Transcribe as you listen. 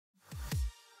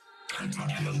What's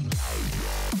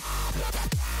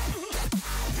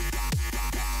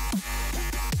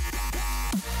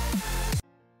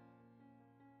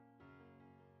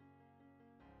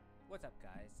up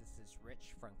guys, this is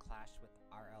Rich from Clash with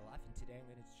RLF, and today I'm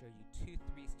going to show you two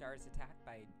 3-stars attack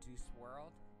by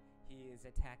DeuxTroops. He is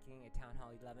attacking a Town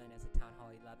Hall 11 as a Town Hall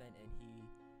 11, and he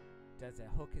does a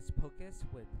Hocus Pocus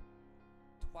with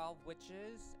 12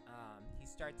 witches. He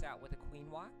starts out with a Queen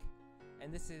Walk,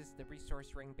 and this is the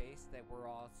resource ring base that we're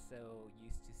all so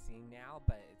used to seeing now,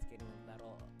 but it's getting a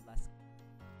little less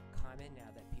common now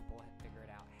that people have figured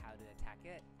out how to attack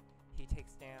it. He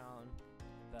takes down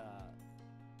the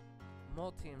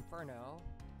Multi-Inferno.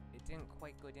 It didn't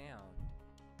quite go down.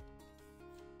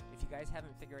 If you guys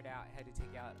haven't figured out how to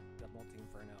take out the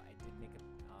Multi-Inferno, I did make a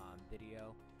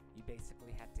video. You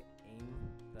basically have to aim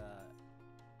the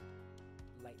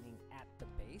lightning at the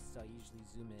base, so I usually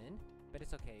zoom in, but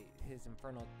it's okay. His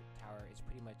Infernal Tower is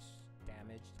pretty much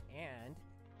damaged, and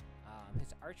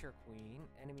his Archer Queen,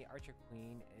 enemy Archer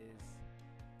Queen, is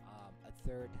a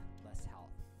third less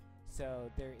health.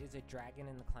 So there is a dragon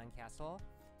in the clan castle.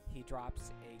 He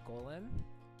drops a golem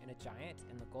and a giant,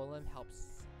 and the golem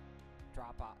helps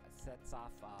sets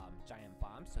off giant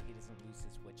bombs so he doesn't lose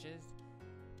his witches.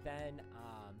 Then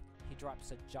he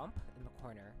drops a jump in the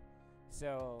corner,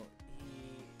 so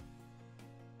he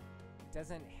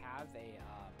doesn't have a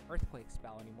earthquake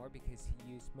spell anymore because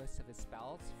he used most of his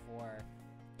spells for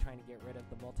trying to get rid of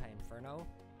the Multi-Inferno.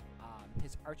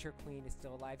 His Archer Queen is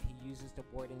still alive. He uses the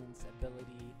Warden's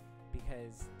ability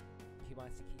because he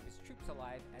wants to keep his troops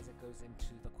alive as it goes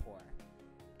into the core.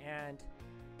 And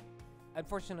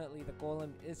unfortunately, the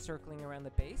golem is circling around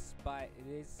the base, but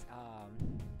it is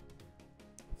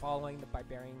following the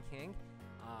Barbarian King.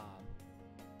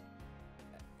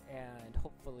 And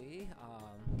hopefully,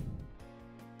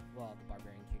 well, the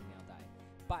Barbarian King now died.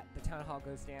 But the Town Hall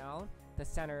goes down. The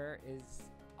center is,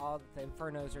 all the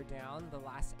Infernos are down. The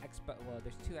last expo, well,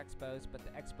 there's two expos, but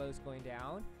the expo's going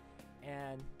down.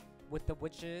 And with the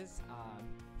witches,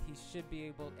 he should be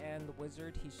able, and the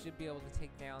wizard, he should be able to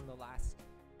take down the last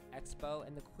expo.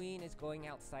 And the queen is going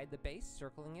outside the base,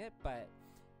 circling it, but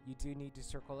you do need to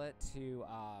circle it to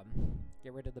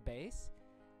get rid of the base.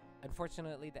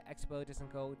 Unfortunately, the expo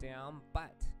doesn't go down,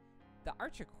 but the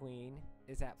Archer Queen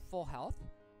is at full health.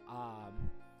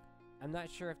 I'm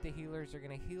not sure if the healers are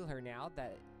going to heal her now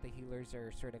that the healers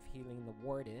are sort of healing the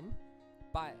Warden,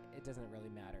 but it doesn't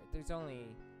really matter. There's only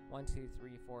 1, 2,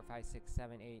 3, 4, 5, 6,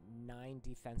 7, 8, 9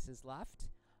 defenses left.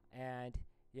 And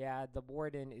yeah, the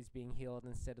Warden is being healed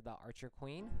instead of the Archer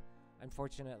Queen.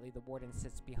 Unfortunately, the Warden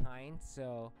sits behind,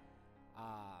 so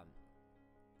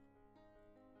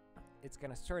it's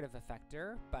going to sort of affect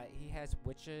her. But he has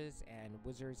witches and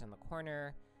wizards in the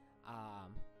corner,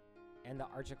 and the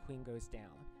Archer Queen goes down.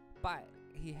 But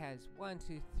he has 1,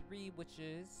 2, 3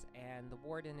 witches, and the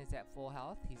Warden is at full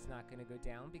health. He's not going to go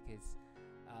down because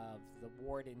of the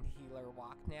Warden healer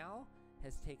walk now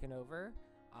has taken over.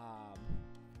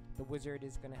 The wizard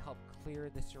is going to help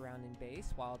clear the surrounding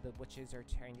base while the witches are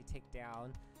trying to take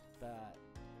down the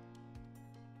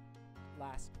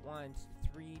last 1,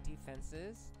 3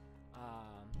 defenses.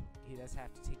 He does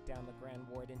have to take down the Grand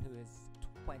Warden, who is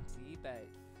 20, but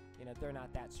you know, they're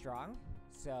not that strong.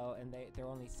 So, and they're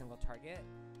only single target.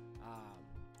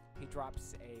 He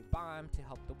drops a bomb to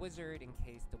help the wizard in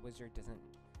case the wizard doesn't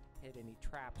hit any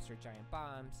traps or giant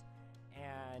bombs,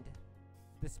 and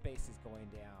the space is going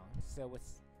down. So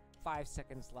with 5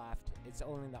 seconds left, it's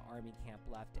only the army camp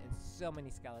left, and so many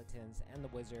skeletons, and the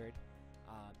wizard.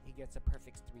 He gets a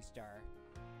perfect 3-star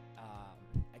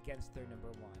against their number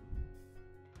 1.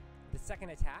 The second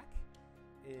attack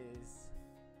is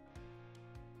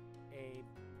a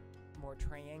more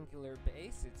triangular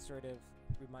base. It sort of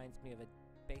reminds me of a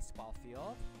baseball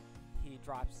field. He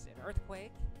drops an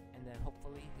earthquake, and then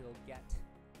hopefully he'll get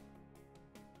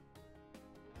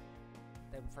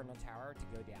the Infernal Tower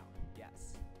to go down.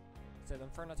 Yes. So the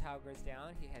Infernal Tower goes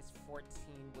down. He has 14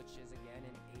 witches again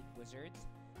and 8 wizards.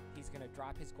 He's going to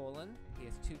drop his golem. He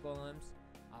has 2 golems.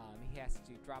 He has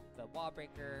to drop the wall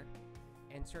breaker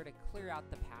and sort of clear out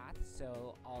the path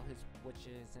so all his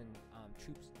witches and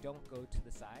troops don't go to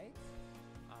the sides.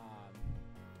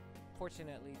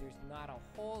 Fortunately, there's not a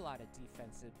whole lot of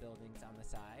defensive buildings on the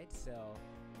side, so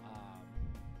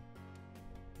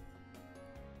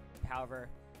however,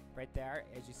 right there,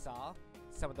 as you saw,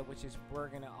 some of the witches were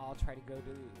going to all try to go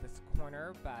to this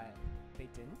corner, but they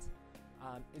didn't.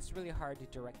 It's really hard to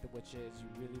direct the witches. You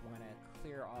really want to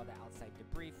clear all the outside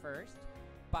debris first,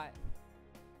 but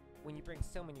when you bring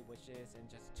so many witches and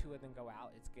just 2 of them go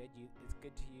out, it's good. It's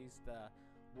good to use the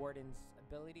Warden's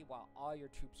ability while all your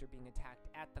troops are being attacked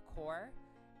at the core,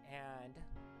 and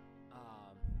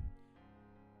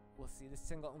we'll see the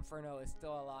single Inferno is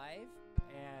still alive,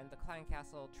 and the Clan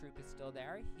Castle troop is still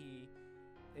there.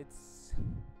 It's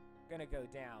gonna go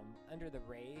down under the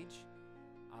rage.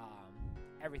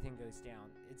 Everything goes down.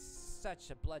 It's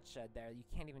such a bloodshed there. You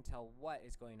can't even tell what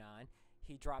is going on.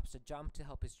 He drops a jump to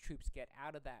help his troops get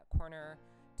out of that corner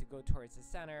to go towards the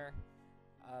center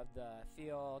of the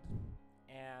field,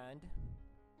 and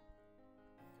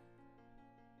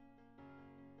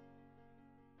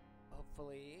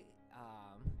hopefully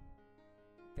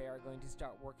they are going to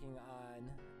start working on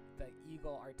the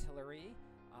Eagle artillery.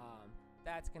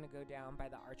 That's going to go down by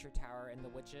the Archer Tower and the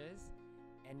Witches,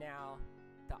 and now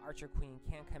the Archer Queen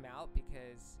can't come out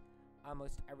because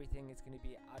almost everything is going to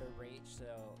be out of reach, so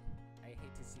I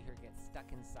hate to see her get stuck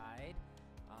inside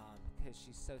because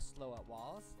she's so slow at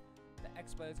walls. The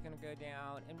Expo is going to go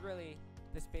down, and really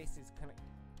this base is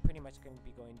pretty much going to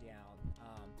be going down.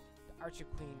 The Archer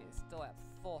Queen is still at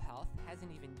full health,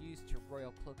 hasn't even used her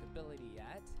Royal Cloak ability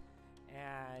yet,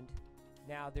 and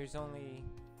now there's only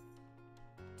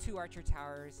 2 Archer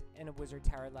Towers and a Wizard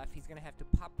Tower left. He's going to have to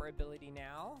pop her ability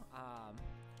now,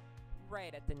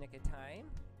 right at the nick of time,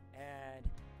 and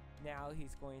now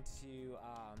he's going to,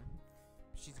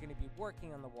 she's going to be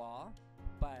working on the wall,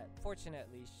 but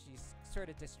fortunately she's sort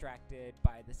of distracted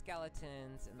by the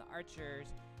skeletons and the archers,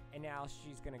 and now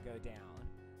she's going to go down.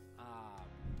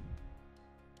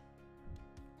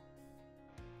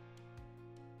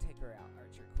 Take her out,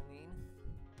 Archer Queen.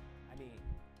 I mean,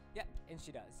 yep, and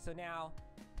she does. So now,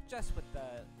 just with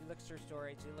the elixir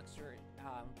storage, elixir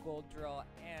gold drill,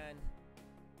 and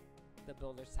the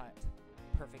builder's hut,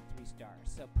 perfect 3 stars.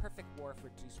 So perfect war for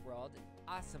Deuce World.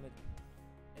 Awesome.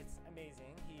 It's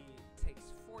amazing. He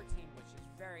takes 14, which is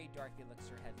very dark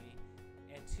elixir heavy,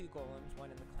 and 2 golems, 1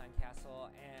 in the Clan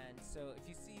Castle. And so if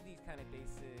you see these kind of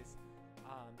bases,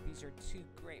 these are 2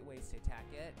 great ways to attack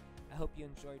it. I hope you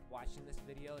enjoyed watching this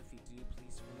video. If you do,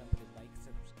 please remember to like,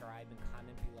 subscribe, and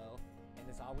comment below. And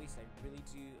as always, I really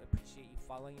do appreciate you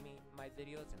following my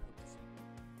videos, and hope to see you